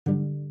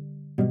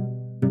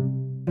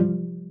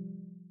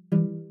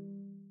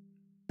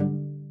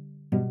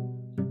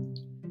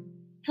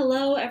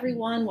Hello,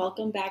 everyone.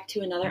 Welcome back to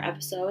another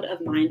episode of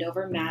Mind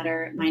Over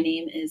Matter. My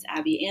name is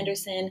Abby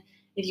Anderson.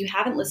 If you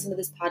haven't listened to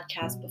this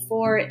podcast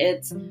before,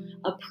 it's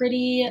a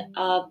pretty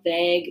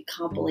vague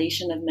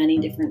compilation of many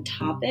different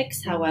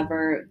topics.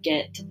 However,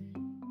 get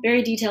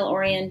very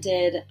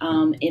detail-oriented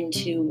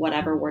into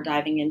whatever we're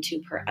diving into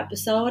per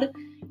episode.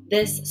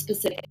 This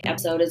specific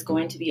episode is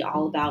going to be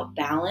all about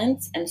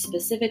balance, and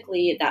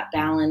specifically that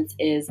balance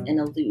is an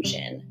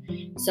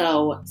illusion.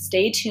 So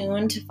stay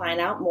tuned to find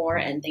out more,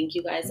 and thank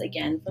you guys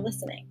again for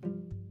listening.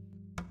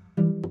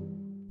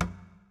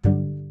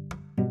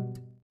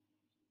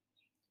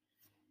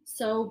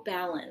 So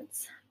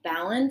balance.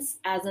 Balance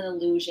as an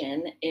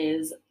illusion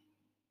is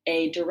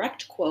a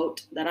direct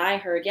quote that I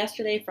heard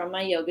yesterday from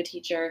my yoga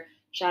teacher.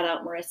 Shout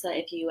out Marissa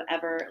if you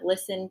ever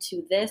listen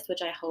to this,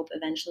 which I hope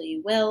eventually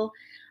you will.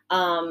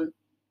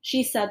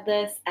 She said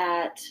this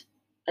at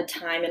a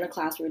time in a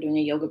class. We were doing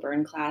a yoga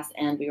burn class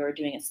and we were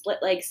doing a split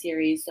leg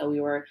series. So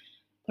we were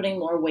putting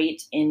more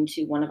weight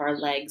into one of our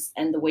legs.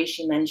 And the way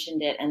she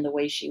mentioned it and the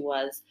way she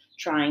was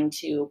trying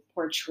to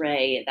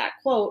portray that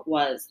quote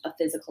was a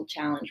physical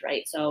challenge,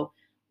 right? So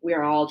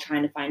we're all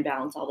trying to find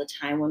balance all the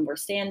time when we're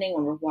standing,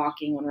 when we're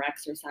walking, when we're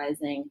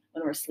exercising,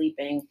 when we're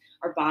sleeping.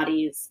 Our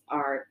bodies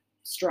are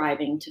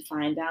striving to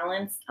find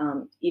balance,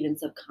 even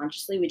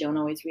subconsciously. We don't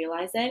always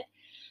realize it.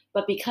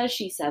 But because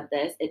she said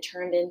this, it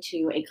turned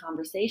into a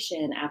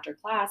conversation after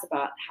class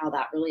about how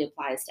that really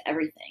applies to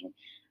everything.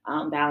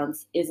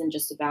 Balance isn't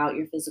just about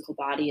your physical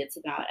body. It's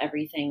about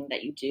everything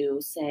that you do,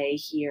 say,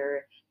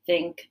 hear,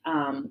 think.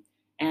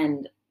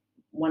 And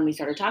when we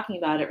started talking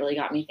about it, really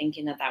got me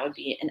thinking that that would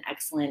be an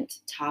excellent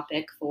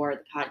topic for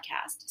the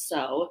podcast.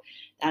 So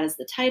that is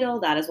the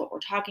title. That is what we're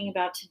talking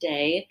about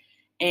today.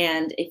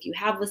 And if you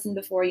have listened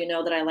before, you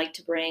know that I like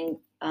to bring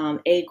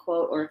a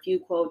quote or a few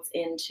quotes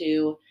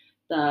into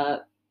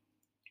the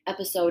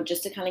episode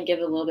just to kind of give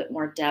it a little bit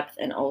more depth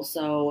and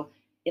also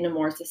in a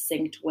more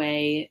succinct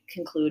way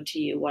conclude to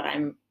you what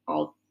I'm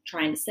all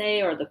trying to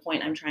say or the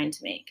point I'm trying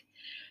to make.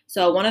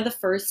 So one of the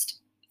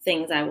first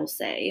things I will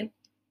say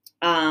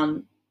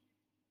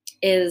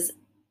is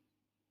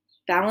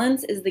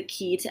balance is the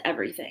key to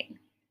everything.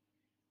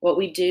 What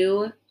we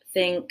do,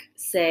 think,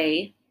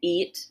 say,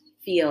 eat,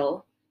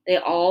 feel, they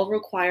all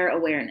require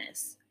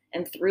awareness.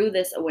 And through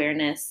this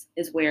awareness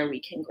is where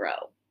we can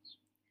grow.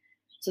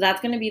 So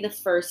that's going to be the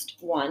first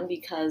one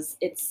because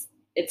it's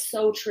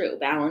so true.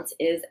 Balance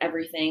is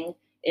everything.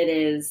 It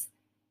is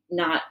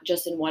not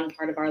just in one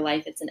part of our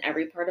life, it's in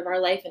every part of our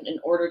life. And in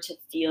order to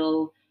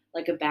feel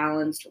like a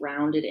balanced,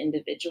 rounded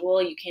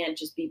individual, you can't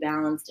just be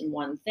balanced in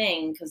one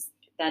thing because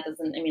that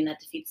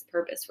defeats the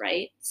purpose,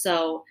 right?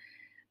 So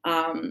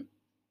it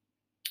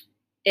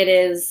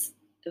is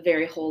a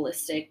very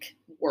holistic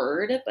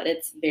word, but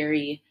it's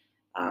very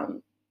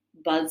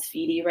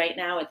BuzzFeedy right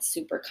now. It's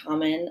super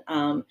common.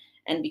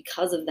 And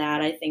because of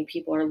that, I think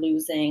people are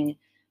losing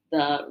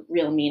the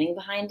real meaning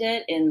behind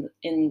it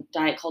in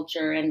diet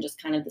culture and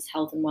just kind of this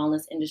health and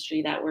wellness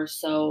industry that we're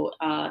so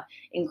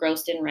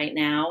engrossed in right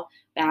now.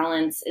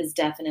 Balance is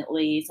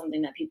definitely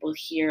something that people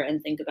hear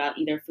and think about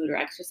either food or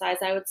exercise,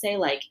 I would say.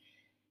 Like,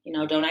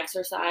 don't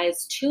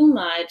exercise too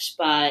much,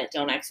 but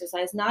don't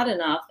exercise not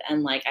enough.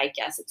 And I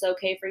guess it's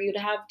okay for you to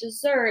have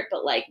dessert,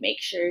 but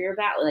make sure you're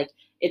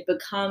it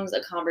becomes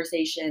a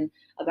conversation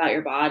about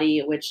your body,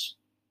 which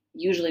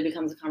usually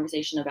becomes a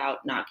conversation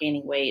about not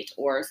gaining weight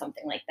or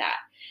something like that.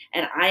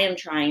 And I am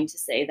trying to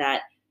say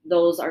that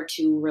those are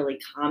two really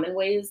common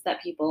ways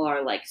that people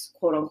are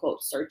quote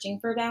unquote searching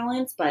for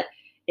balance, but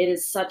it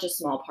is such a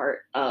small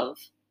part of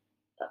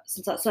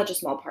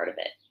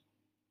it.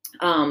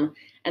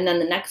 And then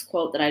the next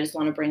quote that I just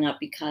want to bring up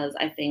because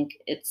I think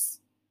it's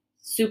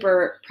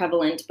super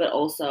prevalent, but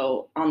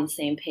also on the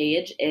same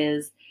page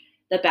is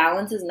that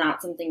balance is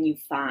not something you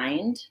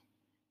find,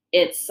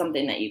 it's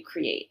something that you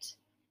create.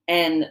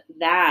 And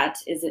that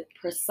is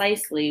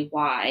precisely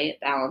why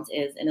balance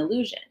is an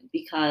illusion,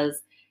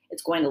 because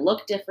it's going to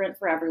look different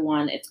for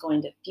everyone. It's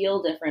going to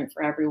feel different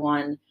for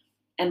everyone.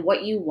 And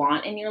what you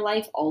want in your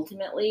life,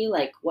 ultimately,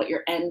 what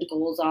your end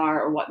goals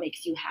are or what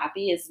makes you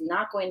happy is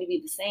not going to be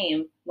the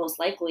same, most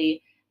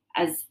likely,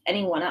 as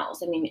anyone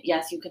else. I mean,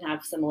 yes, you can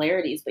have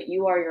similarities, but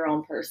you are your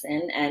own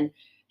person, and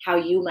how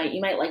you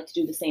might like to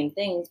do the same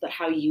things, but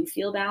how you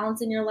feel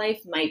balance in your life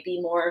might be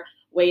more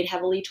weighed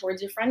heavily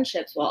towards your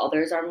friendships, while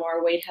others are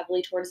more weighed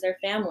heavily towards their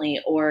family,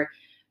 or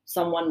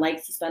someone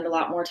likes to spend a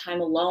lot more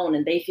time alone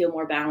and they feel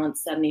more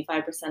balanced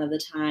 75% of the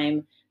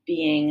time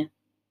being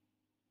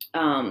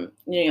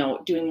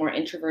doing more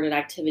introverted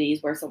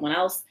activities, where someone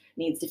else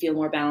needs to feel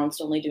more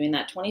balanced, only doing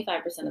that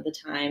 25% of the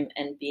time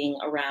and being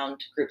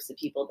around groups of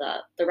people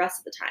the rest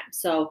of the time.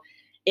 So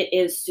it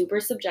is super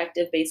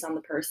subjective based on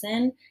the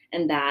person.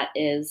 And that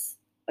is,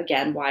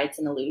 again, why it's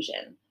an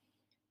illusion.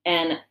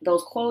 And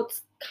those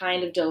quotes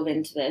kind of dove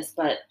into this,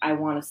 but I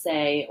want to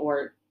say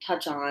or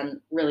touch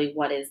on really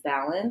what is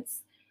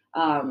balance,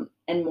 and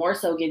more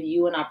so give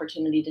you an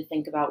opportunity to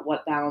think about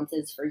what balance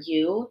is for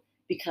you,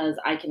 because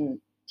I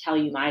can tell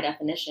you my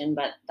definition,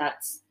 but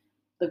that's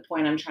the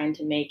point I'm trying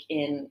to make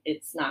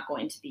it's not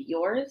going to be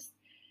yours.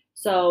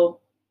 So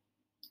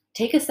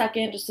take a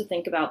second just to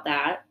think about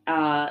that.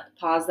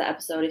 Pause the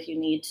episode if you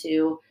need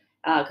to,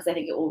 because I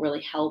think it will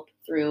really help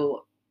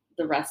through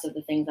the rest of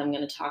the things I'm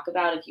going to talk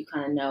about if you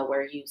kind of know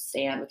where you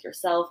stand with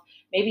yourself.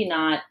 Maybe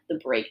not the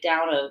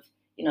breakdown of,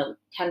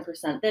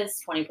 10%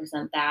 this,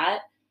 20% that,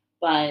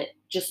 but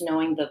just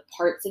knowing the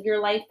parts of your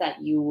life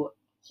that you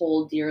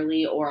hold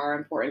dearly or are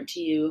important to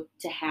you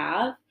to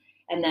have.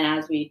 And then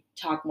as we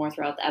talk more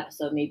throughout the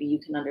episode, maybe you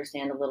can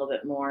understand a little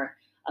bit more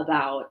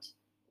about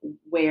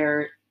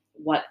where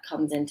what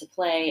comes into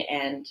play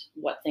and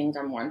what things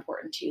are more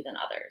important to you than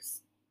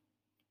others.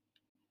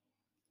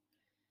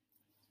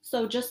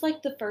 So, just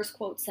like the first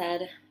quote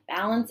said,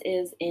 balance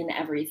is in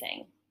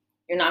everything.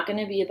 You're not going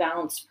to be a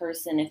balanced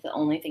person if the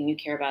only thing you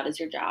care about is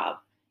your job.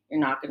 You're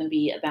not going to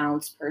be a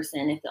balanced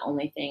person if the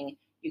only thing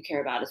you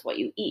care about is what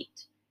you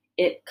eat.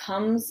 It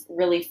comes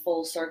really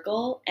full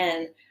circle.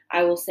 And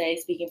I will say,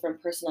 speaking from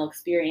personal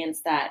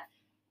experience, that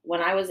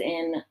when I was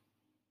in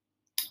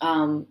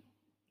um,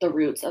 the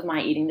roots of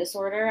my eating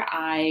disorder,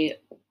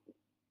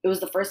 it was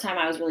the first time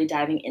I was really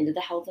diving into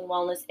the health and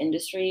wellness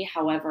industry.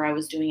 However, I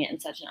was doing it in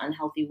such an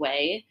unhealthy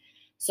way.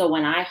 So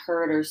when I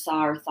heard or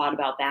saw or thought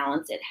about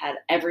balance, it had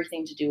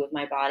everything to do with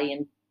my body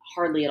and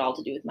hardly at all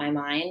to do with my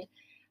mind.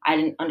 I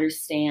didn't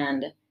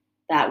understand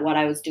that what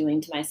I was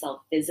doing to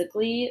myself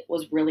physically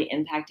was really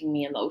impacting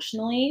me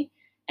emotionally.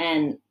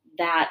 And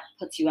that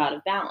puts you out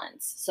of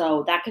balance.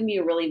 So that can be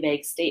a really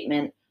vague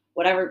statement.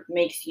 Whatever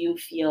makes you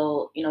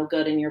feel,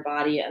 good in your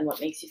body and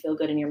what makes you feel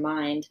good in your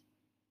mind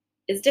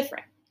is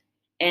different.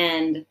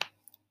 And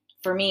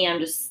for me, I'm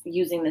just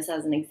using this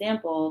as an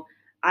example.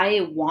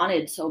 I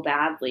wanted so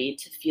badly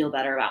to feel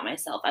better about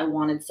myself. I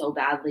wanted so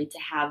badly to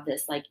have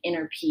this like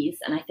inner peace.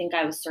 And I think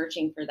I was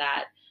searching for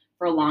that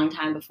for a long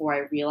time before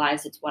I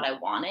realized it's what I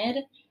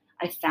wanted.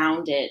 I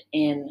found it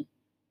in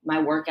my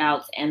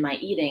workouts and my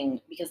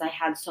eating because I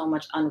had so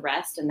much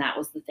unrest. And that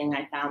was the thing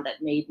I found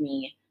that made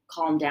me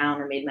calm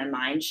down or made my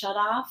mind shut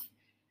off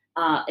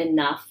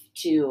enough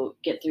to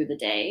get through the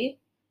day.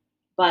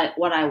 But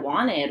what I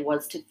wanted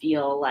was to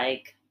feel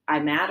like I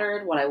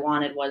mattered. What I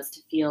wanted was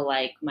to feel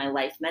like my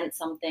life meant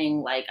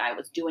something, like I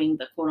was doing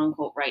the quote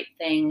unquote right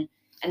thing.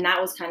 And that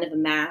was kind of a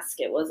mask.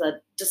 It was a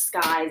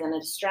disguise and a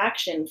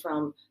distraction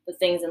from the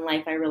things in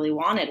life I really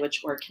wanted,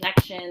 which were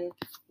connection,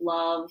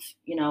 love,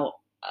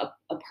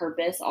 a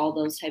purpose, all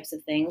those types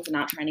of things. I'm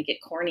not trying to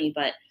get corny,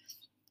 but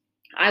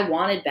I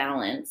wanted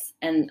balance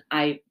and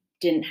I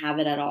didn't have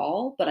it at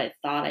all, but I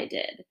thought I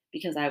did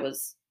because I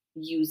was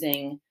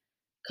using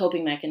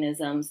coping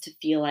mechanisms to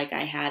feel like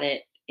I had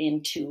it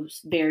in two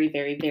very,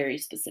 very, very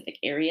specific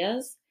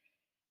areas.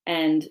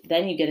 And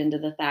then you get into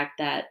the fact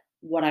that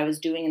what I was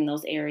doing in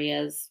those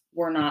areas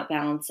were not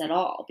balanced at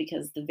all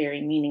because the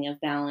very meaning of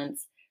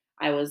balance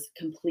I was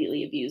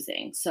completely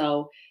abusing.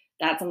 So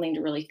that's something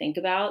to really think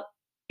about.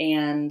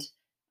 And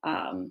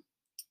um,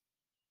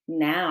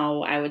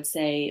 now I would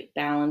say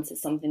balance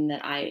is something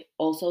that I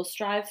also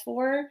strive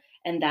for.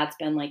 And that's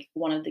been like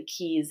one of the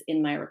keys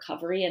in my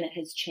recovery. And it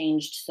has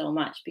changed so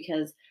much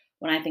because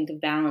when I think of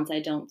balance, I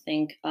don't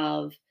think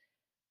of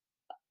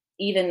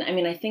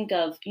I think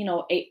of,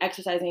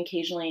 exercising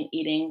occasionally and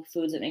eating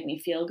foods that make me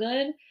feel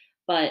good.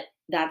 But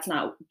that's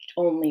not the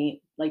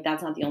only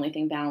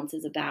thing balance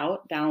is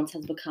about. Balance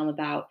has become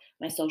about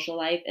my social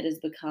life. It has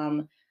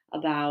become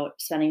about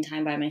spending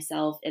time by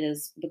myself. It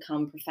has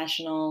become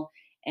professional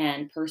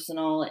and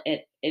personal.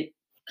 It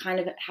kind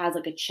of has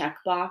like a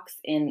checkbox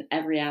in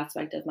every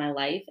aspect of my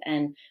life.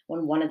 And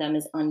when one of them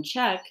is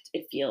unchecked,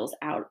 it feels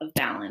out of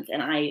balance.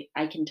 And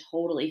I can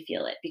totally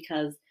feel it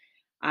because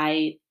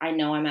I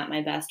know I'm at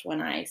my best when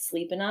I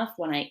sleep enough,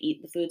 when I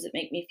eat the foods that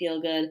make me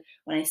feel good,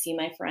 when I see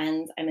my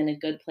friends, I'm in a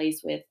good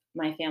place with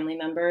my family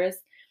members.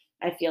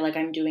 I feel like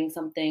I'm doing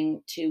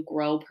something to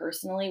grow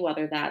personally,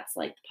 whether that's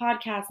like the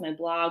podcast, my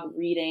blog,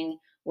 reading,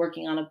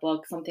 working on a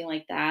book, something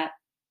like that.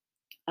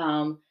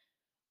 Um,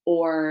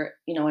 or,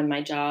 in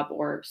my job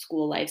or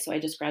school life. So I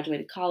just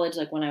graduated college,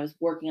 like when I was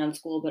working on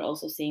school, but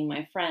also seeing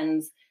my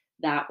friends,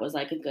 that was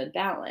like a good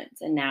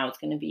balance. And now it's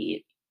going to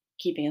be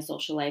keeping a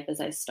social life as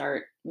I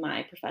start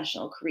my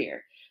professional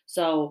career.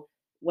 So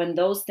when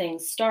those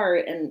things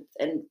start and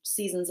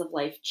seasons of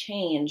life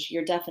change,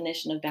 your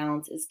definition of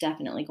balance is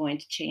definitely going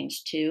to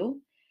change too.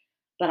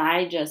 But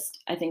I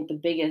think the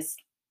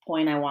biggest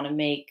point I want to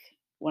make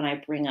when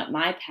I bring up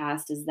my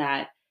past is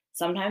that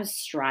sometimes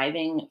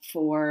striving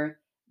for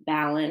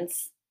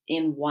balance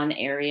in one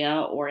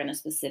area or in a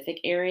specific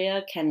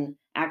area can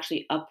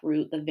actually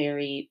uproot the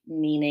very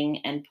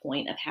meaning and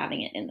point of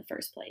having it in the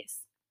first place.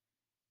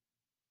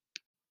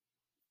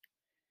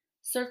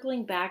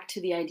 Circling back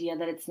to the idea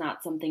that it's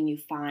not something you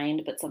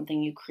find, but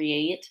something you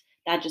create,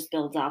 that just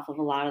builds off of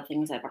a lot of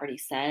things I've already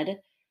said.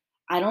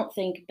 I don't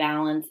think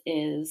balance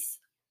is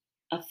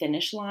a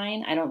finish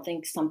line. I don't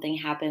think something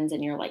happens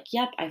and you're like,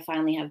 "Yep, I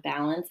finally have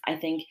balance." I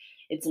think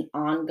it's an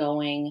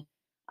ongoing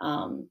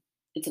um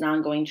it's an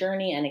ongoing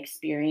journey and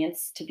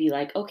experience to be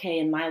like, "Okay,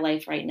 in my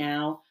life right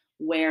now,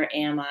 where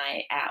am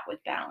I at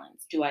with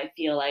balance? Do I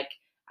feel like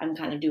I'm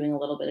kind of doing a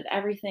little bit of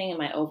everything?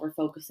 Am I over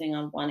focusing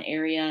on one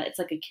area?" It's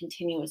like a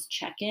continuous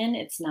check-in.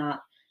 It's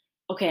not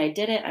okay, I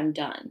did it, I'm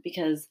done.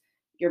 Because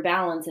your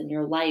balance in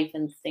your life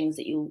and things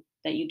that you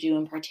do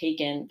and partake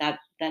in, that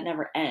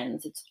never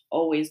ends. It's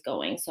always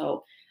going.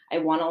 So I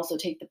want to also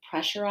take the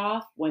pressure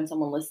off when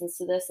someone listens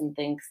to this and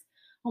thinks,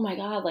 oh my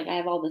God, like I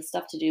have all this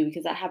stuff to do,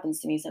 because that happens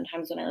to me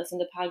sometimes when I listen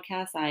to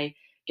podcasts. I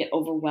get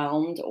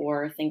overwhelmed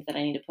or think that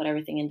I need to put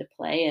everything into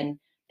play. And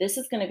this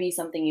is going to be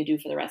something you do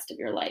for the rest of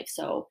your life.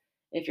 So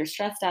if you're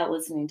stressed out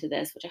listening to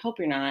this, which I hope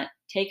you're not,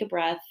 take a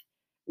breath,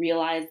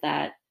 realize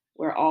that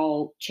we're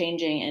all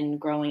changing and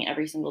growing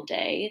every single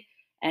day.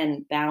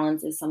 And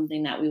balance is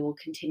something that we will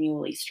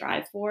continually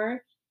strive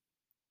for.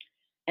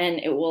 And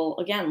it will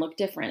again look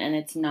different. And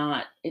it's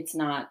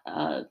not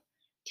a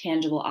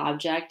tangible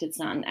object. It's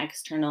not an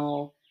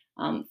external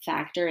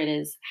factor. It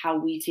is how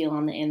we feel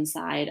on the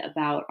inside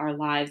about our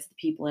lives, the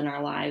people in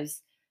our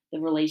lives, the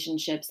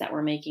relationships that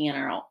we're making in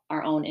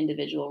our own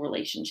individual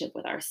relationship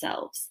with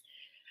ourselves.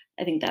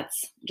 I think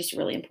that's just a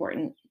really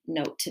important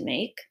note to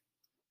make.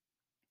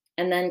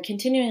 And then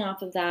continuing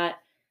off of that,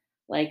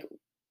 like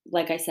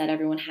like I said,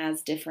 everyone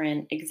has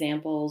different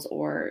examples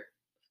or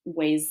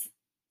ways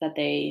that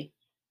they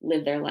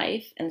live their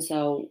life. And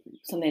so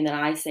something that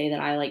I say that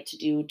I like to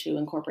do to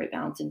incorporate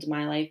balance into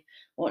my life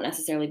won't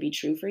necessarily be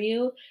true for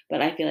you.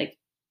 But I feel like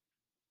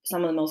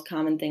some of the most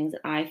common things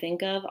that I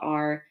think of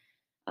are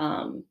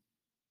um,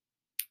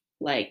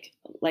 like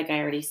like I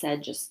already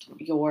said, just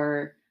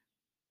your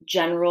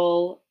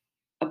general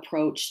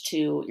approach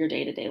to your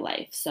day-to-day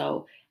life.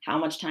 So, how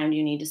much time do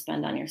you need to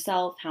spend on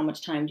yourself? How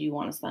much time do you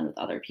want to spend with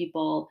other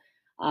people?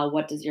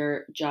 What does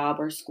your job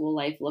or school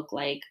life look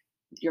like?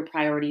 Your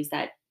priorities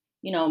that,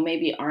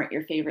 maybe aren't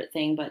your favorite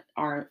thing, but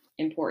aren't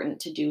important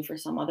to do for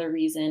some other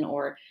reason,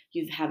 or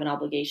you have an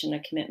obligation,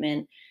 a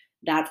commitment,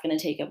 that's going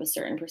to take up a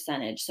certain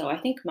percentage. So, I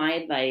think my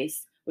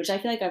advice, which I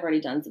feel like I've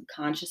already done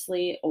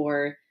subconsciously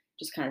or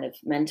just kind of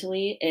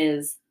mentally,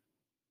 is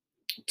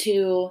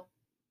to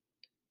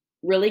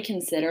really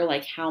consider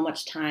like how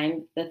much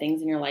time the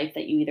things in your life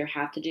that you either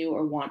have to do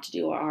or want to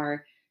do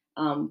are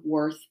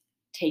worth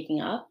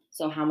taking up.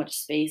 So how much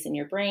space in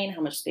your brain,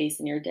 how much space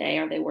in your day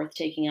are they worth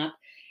taking up,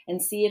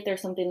 and see if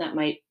there's something that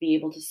might be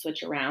able to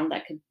switch around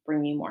that could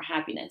bring you more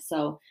happiness.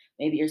 So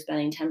maybe you're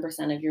spending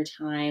 10% of your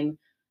time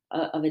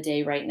of a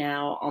day right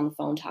now on the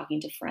phone talking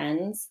to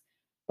friends,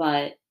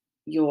 but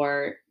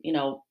you're,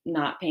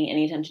 not paying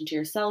any attention to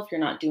yourself, you're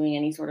not doing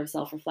any sort of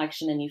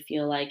self-reflection, and you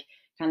feel like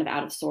kind of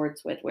out of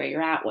sorts with where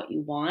you're at, what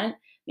you want.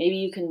 Maybe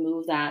you can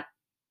move that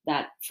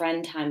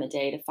friend time a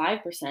day to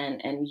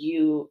 5% and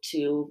you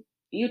to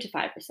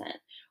 5%.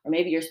 Or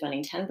maybe you're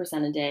spending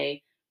 10% a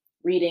day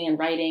reading and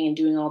writing and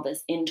doing all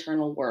this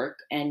internal work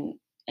and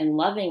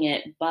loving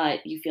it,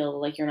 but you feel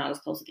like you're not as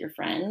close with your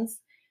friends.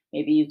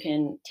 Maybe you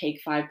can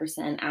take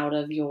 5% out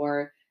of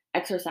your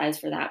exercise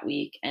for that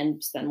week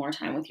and spend more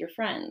time with your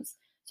friends.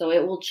 So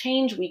it will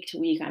change week to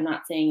week. I'm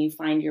not saying you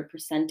find your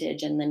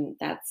percentage and then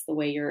that's the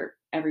way your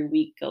every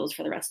week goes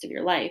for the rest of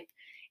your life.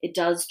 It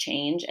does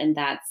change, and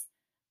that's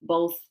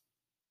both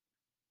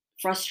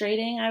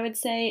frustrating, I would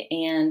say,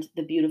 and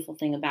the beautiful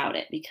thing about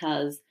it,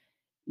 because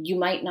you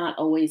might not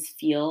always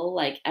feel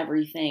like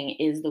everything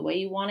is the way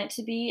you want it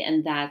to be,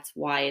 and that's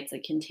why it's a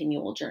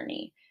continual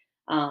journey.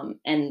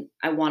 And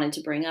I wanted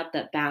to bring up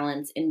that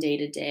balance in day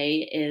to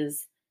day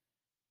is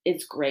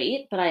it's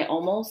great, but I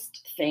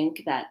almost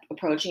think that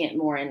approaching it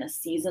more in a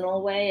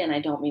seasonal way, and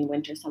I don't mean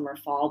winter, summer,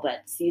 fall,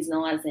 but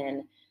seasonal as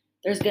in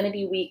there's going to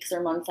be weeks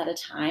or months at a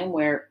time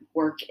where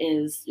work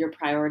is your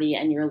priority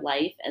and your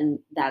life, and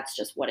that's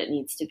just what it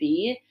needs to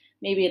be.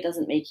 Maybe it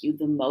doesn't make you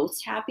the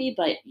most happy,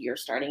 but you're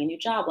starting a new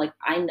job. Like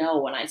I know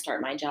when I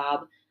start my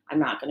job, I'm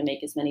not going to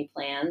make as many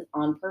plans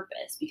on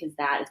purpose because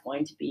that is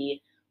going to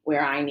be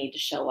where I need to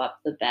show up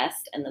the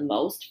best and the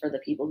most for the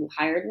people who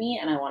hired me.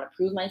 And I want to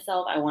prove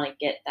myself. I want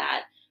to get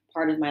that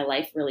part of my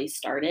life really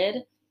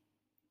started.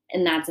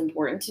 And that's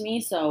important to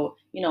me. So,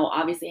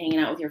 obviously hanging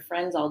out with your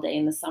friends all day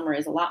in the summer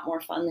is a lot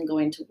more fun than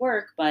going to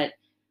work, but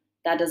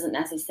that doesn't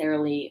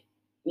necessarily,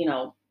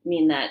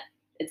 mean that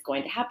it's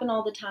going to happen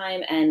all the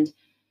time. And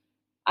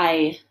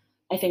I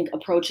I think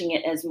approaching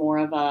it as more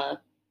of a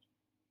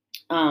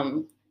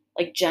um,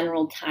 like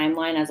general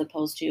timeline as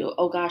opposed to,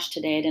 oh gosh,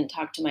 today I didn't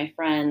talk to my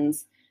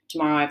friends.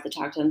 Tomorrow I have to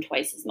talk to them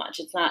twice as much.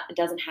 It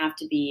doesn't have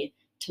to be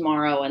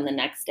tomorrow and the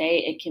next day.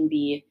 It can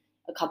be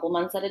a couple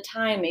months at a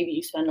time. Maybe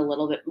you spend a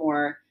little bit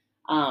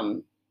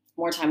um,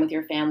 more time with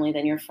your family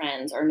than your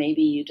friends, or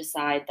maybe you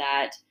decide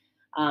that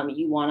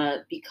you want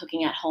to be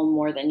cooking at home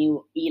more than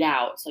you eat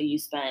out. So you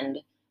spend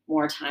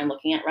more time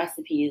looking at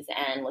recipes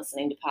and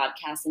listening to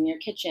podcasts in your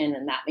kitchen,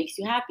 and that makes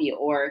you happy.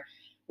 Or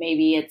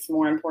maybe it's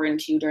more important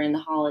to you during the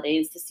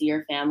holidays to see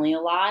your family a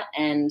lot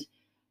and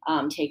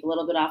take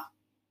little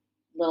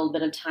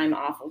bit of time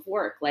off of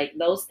work. Like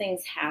those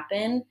things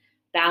happen.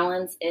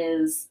 Balance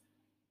is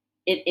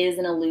it is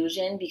an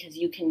illusion because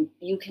you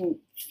can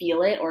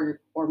feel it or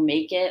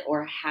make it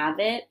or have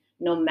it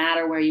no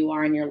matter where you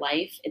are in your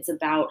life. It's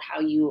about how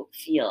you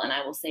feel, and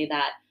I will say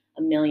that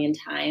a million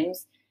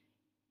times.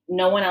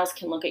 No one else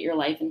can look at your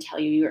life and tell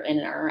you you're in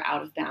or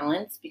out of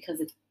balance because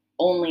it's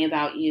only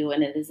about you,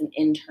 and it is an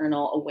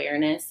internal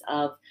awareness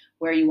of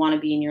where you want to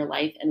be in your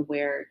life and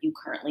where you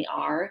currently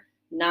are,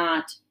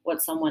 not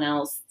what someone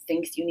else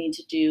thinks you need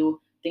to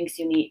do, thinks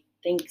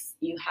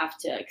you have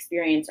to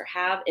experience or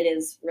have. It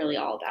is really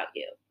all about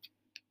you.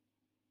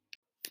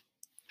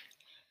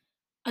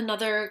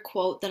 Another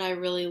quote that I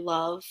really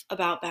love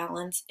about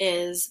balance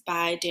is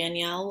by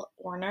Danielle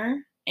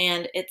Orner,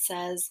 and it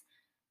says,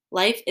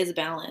 "Life is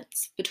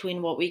balance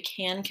between what we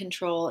can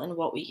control and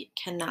what we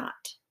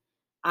cannot.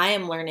 I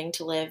am learning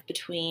to live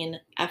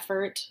between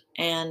effort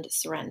and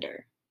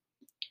surrender."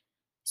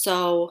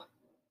 So,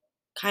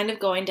 kind of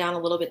going down a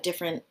little bit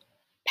different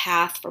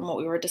path from what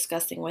we were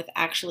discussing with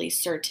actually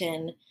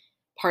certain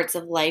parts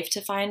of life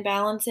to find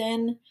balance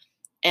in,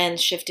 and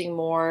shifting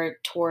more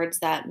towards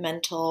that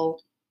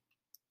mental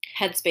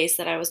headspace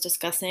that I was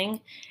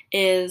discussing,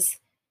 is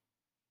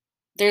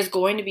there's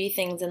going to be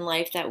things in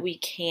life that we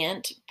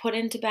can't put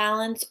into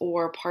balance,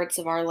 or parts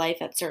of our life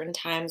at certain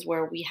times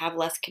where we have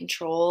less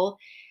control.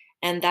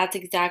 And that's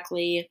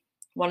exactly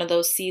one of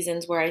those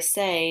seasons where I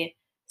say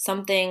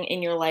something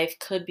in your life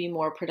could be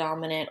more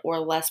predominant or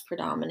less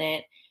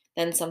predominant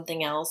than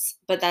something else,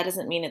 but that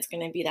doesn't mean it's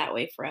going to be that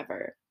way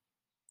forever.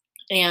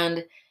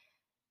 And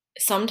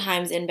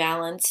sometimes in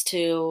balance,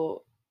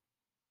 to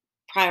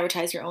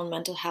prioritize your own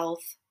mental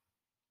health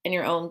and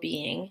your own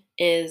being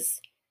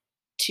is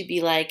to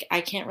be like,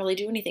 I can't really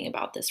do anything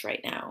about this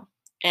right now.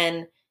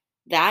 And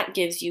that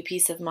gives you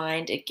peace of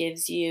mind. It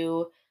gives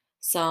you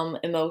some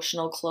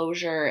emotional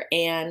closure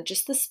and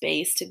just the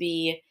space to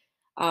be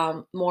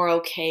more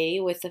okay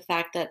with the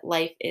fact that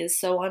life is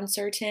so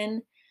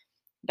uncertain.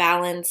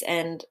 Balance,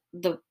 and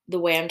the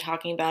way I'm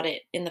talking about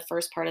it in the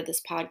first part of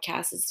this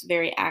podcast, is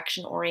very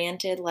action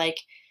oriented. Like,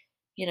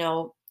 you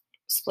know,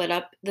 split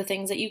up the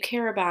things that you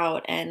care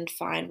about and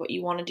find what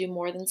you want to do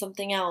more than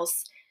something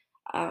else.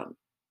 Um,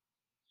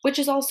 which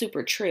is all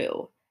super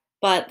true.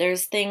 But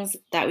there's things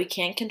that we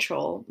can't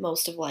control.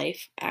 Most of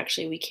life,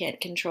 actually, we can't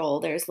control.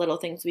 There's little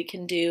things we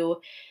can do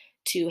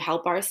to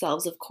help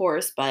ourselves, of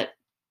course, but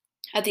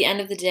at the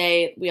end of the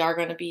day, we are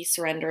going to be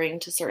surrendering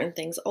to certain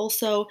things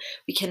also.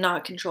 We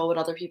cannot control what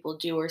other people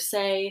do or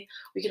say.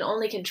 We can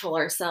only control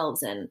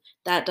ourselves, and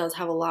that does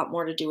have a lot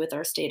more to do with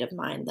our state of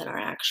mind than our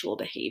actual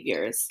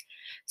behaviors.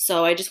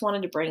 So I just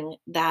wanted to bring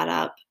that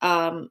up.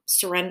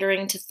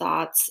 Surrendering to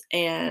thoughts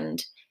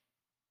and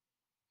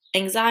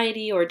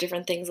anxiety or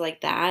different things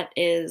like that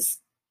is,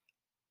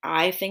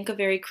 I think, a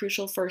very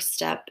crucial first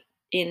step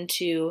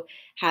into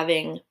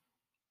having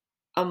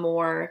a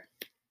more,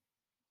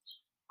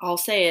 I'll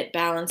say it,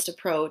 balanced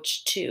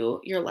approach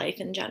to your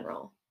life in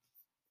general.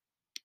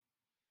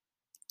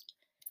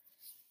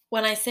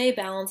 When I say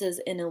balance is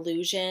an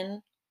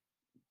illusion,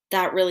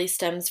 that really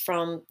stems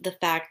from the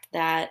fact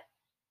that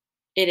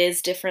it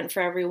is different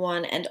for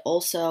everyone, and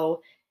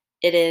also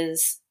it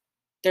is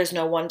there's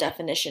no one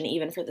definition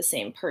even for the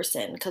same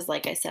person, because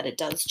like I said, it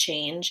does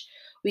change.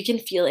 We can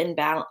feel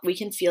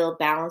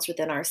balance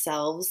within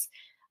ourselves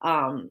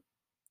um,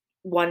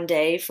 one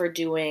day for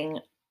doing,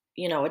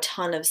 a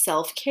ton of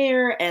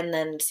self-care and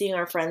then seeing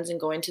our friends and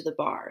going to the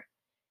bar.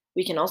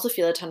 We can also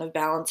feel a ton of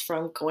balance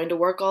from going to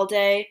work all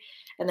day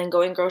and then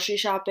going grocery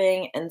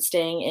shopping and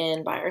staying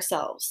in by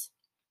ourselves.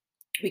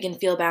 We can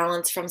feel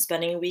balance from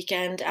spending a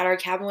weekend at our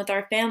cabin with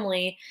our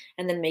family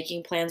and then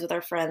making plans with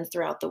our friends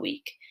throughout the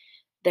week.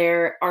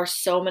 There are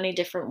so many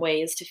different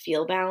ways to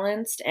feel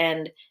balanced.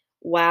 And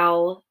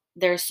while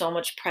there's so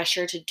much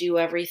pressure to do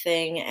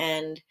everything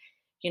and,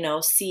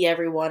 see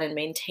everyone and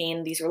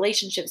maintain these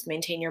relationships,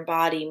 maintain your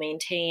body,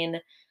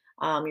 maintain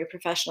your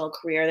professional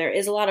career, there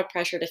is a lot of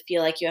pressure to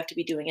feel like you have to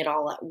be doing it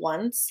all at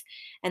once.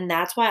 And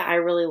that's why I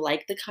really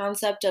like the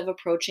concept of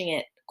approaching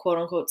it quote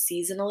unquote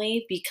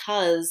seasonally,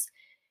 because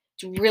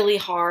it's really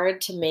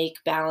hard to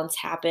make balance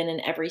happen in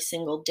every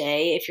single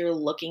day if you're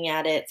looking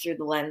at it through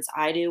the lens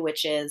I do,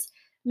 which is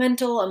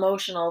mental,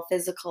 emotional,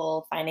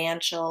 physical,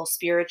 financial,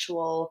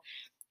 spiritual.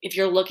 If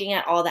you're looking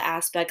at all the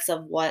aspects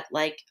of what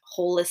like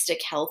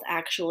holistic health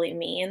actually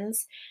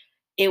means,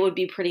 it would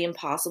be pretty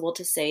impossible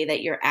to say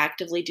that you're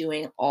actively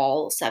doing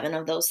all seven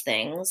of those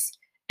things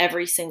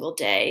every single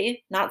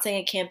day. Not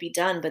saying it can't be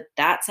done, but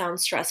that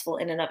sounds stressful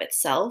in and of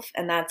itself.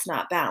 And that's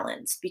not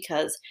balance,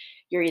 because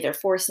you're either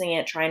forcing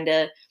it, trying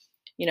to,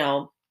 you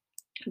know,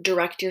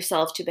 direct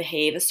yourself to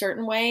behave a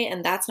certain way.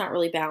 And that's not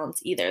really balance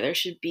either. There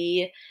should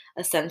be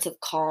a sense of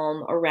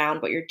calm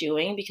around what you're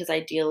doing, because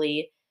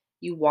ideally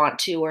you want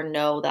to or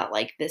know that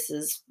like this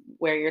is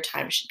where your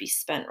time should be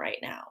spent right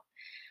now.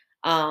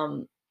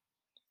 Um,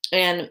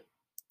 and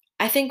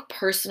I think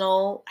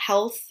personal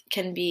health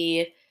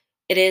it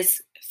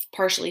is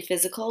partially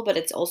physical, but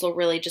it's also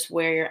really just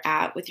where you're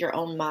at with your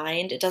own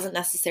mind. It doesn't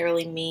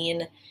necessarily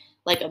mean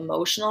like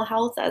emotional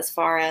health, as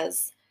far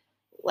as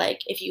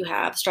like if you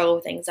have struggle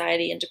with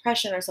anxiety and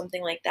depression or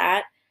something like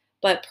that,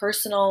 but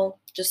personal,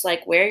 just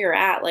like where you're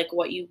at, like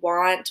what you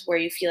want, where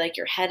you feel like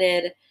you're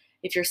headed,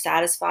 if you're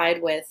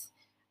satisfied with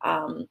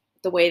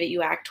the way that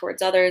you act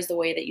towards others, the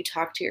way that you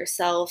talk to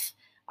yourself,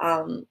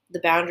 the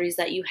boundaries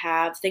that you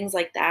have, things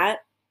like that.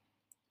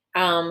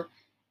 Um,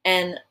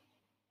 and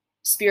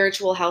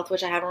Spiritual health,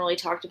 which I haven't really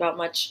talked about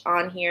much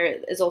on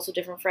here, is also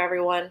different for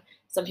everyone.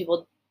 Some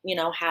people,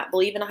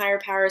 believe in a higher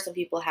power. Some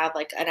people have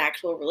like an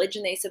actual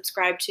religion they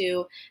subscribe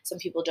to. Some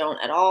people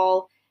don't at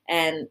all.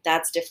 And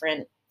that's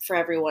different for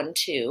everyone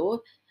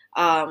too.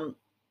 And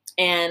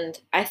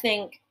I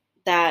think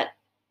that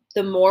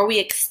the more we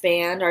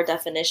expand our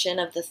definition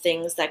of the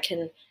things that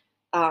can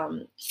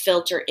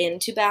filter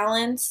into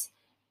balance,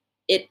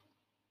 it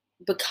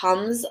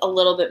becomes a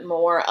little bit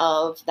more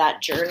of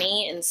that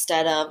journey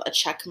instead of a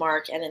check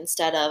mark and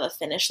instead of a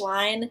finish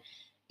line,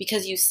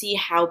 because you see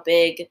how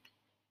big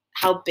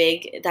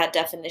that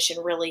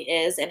definition really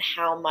is and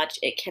how much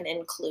it can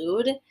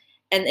include.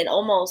 And it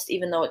almost,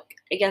 even though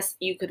I guess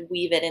you could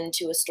weave it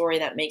into a story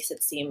that makes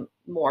it seem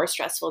more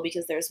stressful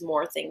because there's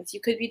more things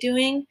you could be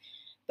doing.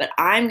 But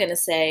I'm going to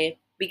say,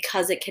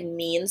 because it can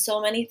mean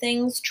so many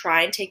things,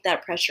 try and take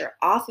that pressure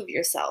off of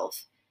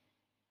yourself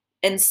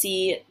and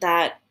see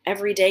that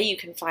every day you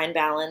can find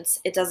balance.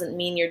 It doesn't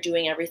mean you're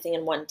doing everything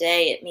in one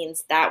day. It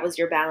means that was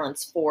your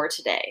balance for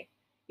today.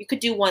 You could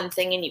do one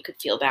thing and you could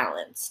feel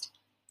balanced.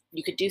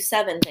 You could do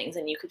 7 things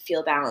and you could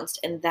feel balanced,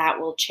 and that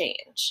will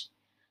change.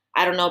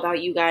 I don't know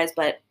about you guys,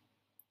 but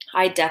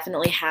I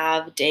definitely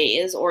have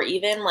days or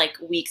even like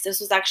weeks.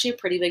 This was actually a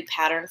pretty big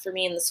pattern for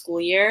me in the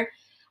school year.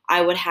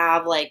 I would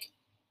have like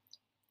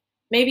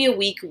maybe a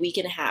week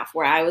and a half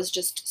where I was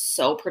just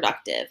so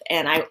productive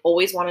and I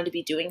always wanted to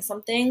be doing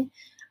something.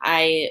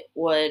 I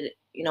would,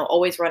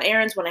 always run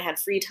errands when I had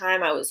free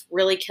time. I was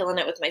really killing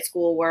it with my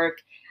schoolwork.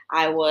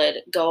 I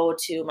would go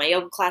to my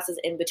yoga classes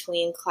in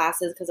between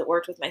classes because it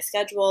worked with my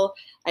schedule.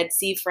 I'd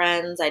see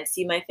friends. I'd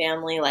see my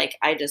family. Like,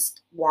 I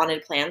just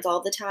wanted plans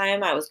all the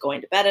time. I was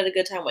going to bed at a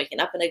good time, waking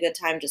up at a good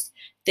time. Just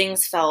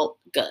things felt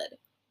good.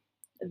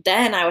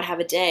 Then I would have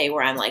a day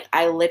where I'm like,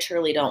 I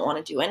literally don't want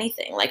to do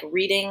anything. Like,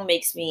 reading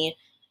makes me,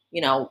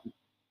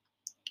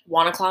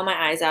 want to claw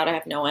my eyes out. I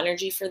have no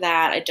energy for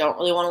that. I don't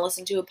really want to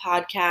listen to a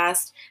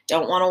podcast.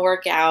 Don't want to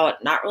work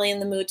out. Not really in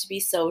the mood to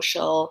be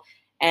social.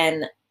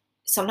 And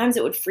sometimes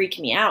it would freak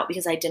me out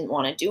because I didn't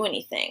want to do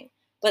anything.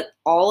 But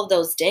all of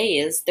those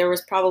days, there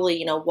was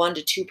probably, 1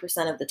 to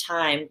 2% of the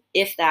time,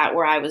 if that,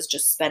 where I was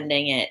just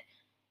spending it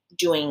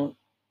doing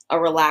a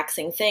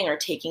relaxing thing or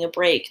taking a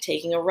break,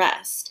 taking a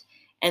rest.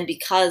 And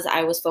because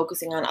I was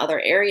focusing on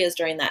other areas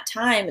during that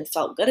time and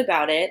felt good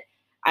about it,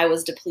 I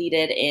was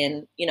depleted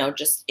in,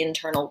 just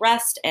internal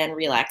rest and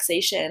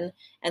relaxation.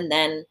 And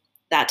then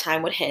that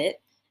time would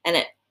hit.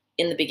 And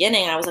in the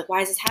beginning, I was like,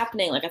 why is this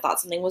happening? Like, I thought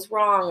something was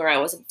wrong or I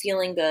wasn't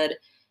feeling good.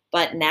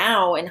 But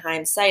now in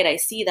hindsight, I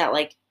see that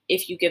like,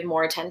 if you give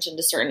more attention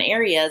to certain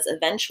areas,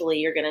 eventually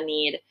you're going to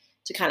need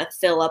to kind of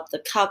fill up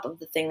the cup of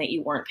the thing that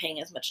you weren't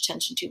paying as much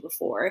attention to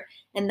before.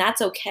 And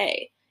that's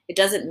okay. It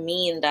doesn't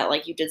mean that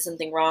like you did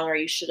something wrong or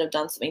you should have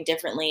done something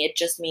differently. It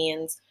just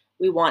means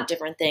we want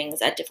different things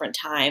at different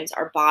times.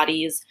 Our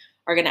bodies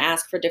are going to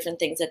ask for different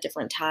things at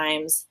different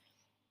times.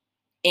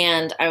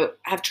 And I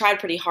have tried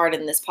pretty hard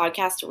in this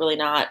podcast to really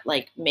not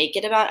like make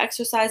it about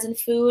exercise and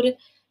food,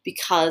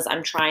 because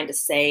I'm trying to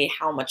say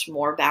how much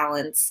more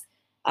balance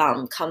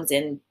comes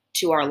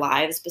into our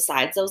lives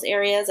besides those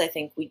areas. I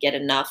think we get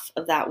enough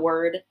of that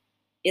word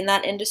in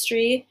that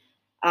industry.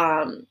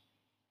 And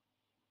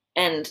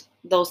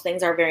those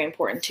things are very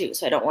important too.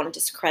 So I don't want to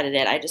discredit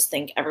it. I just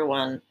think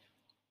everyone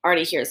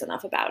already hears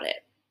enough about it.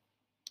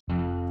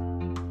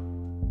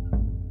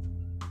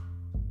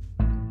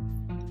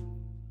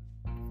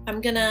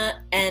 I'm going to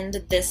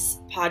end this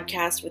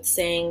podcast with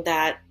saying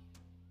that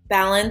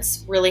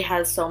balance really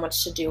has so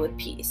much to do with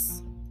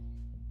peace.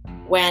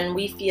 When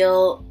we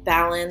feel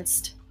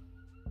balanced,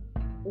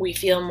 we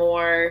feel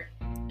more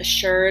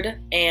assured,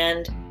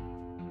 and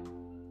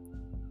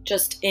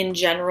just in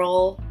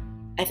general,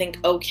 I think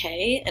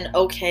okay. And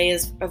okay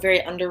is a very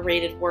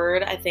underrated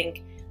word. I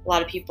think a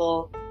lot of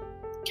people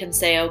can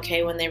say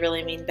okay when they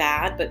really mean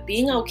bad, but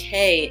being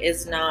okay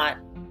is not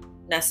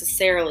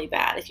necessarily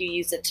bad. If you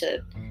use it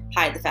to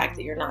hide the fact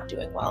that you're not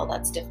doing well,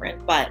 that's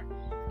different. But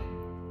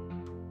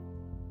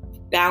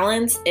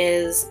balance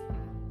is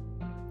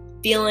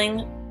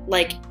feeling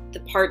like the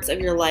parts of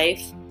your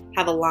life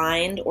have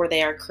aligned or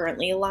they are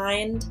currently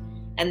aligned,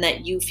 and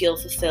that you feel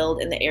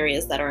fulfilled in the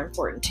areas that are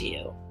important to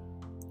you.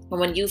 And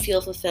when you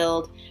feel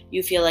fulfilled,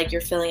 you feel like you're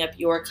filling up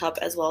your cup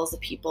as well as the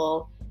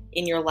people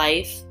in your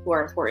life who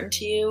are important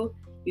to you.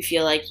 You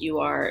feel like you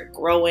are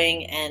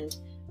growing and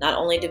not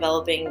only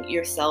developing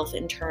yourself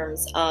in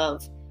terms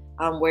of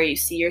where you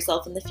see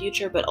yourself in the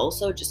future, but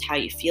also just how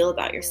you feel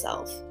about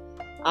yourself.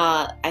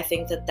 I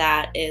think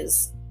that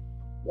is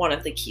one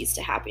of the keys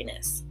to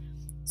happiness.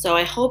 So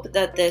I hope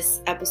that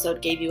this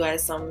episode gave you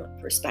guys some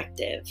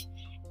perspective,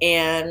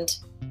 and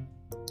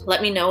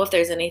let me know if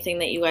there's anything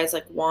that you guys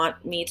like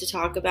want me to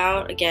talk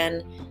about.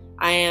 Again,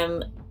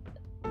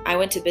 I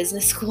went to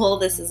business school.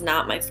 This is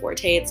not my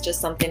forte. It's just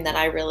something that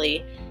I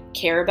really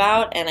care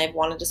about, and I've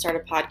wanted to start a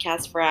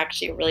podcast for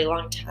actually a really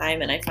long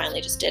time, and I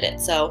finally just did it.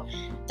 So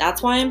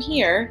that's why I'm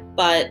here.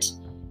 But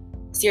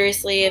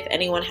seriously, if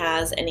anyone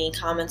has any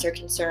comments or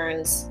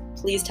concerns,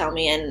 please tell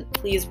me, and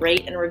please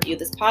rate and review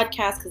this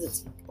podcast, because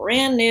it's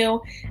brand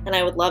new, and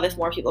I would love if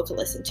more people could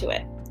listen to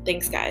it.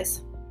 Thanks,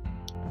 guys.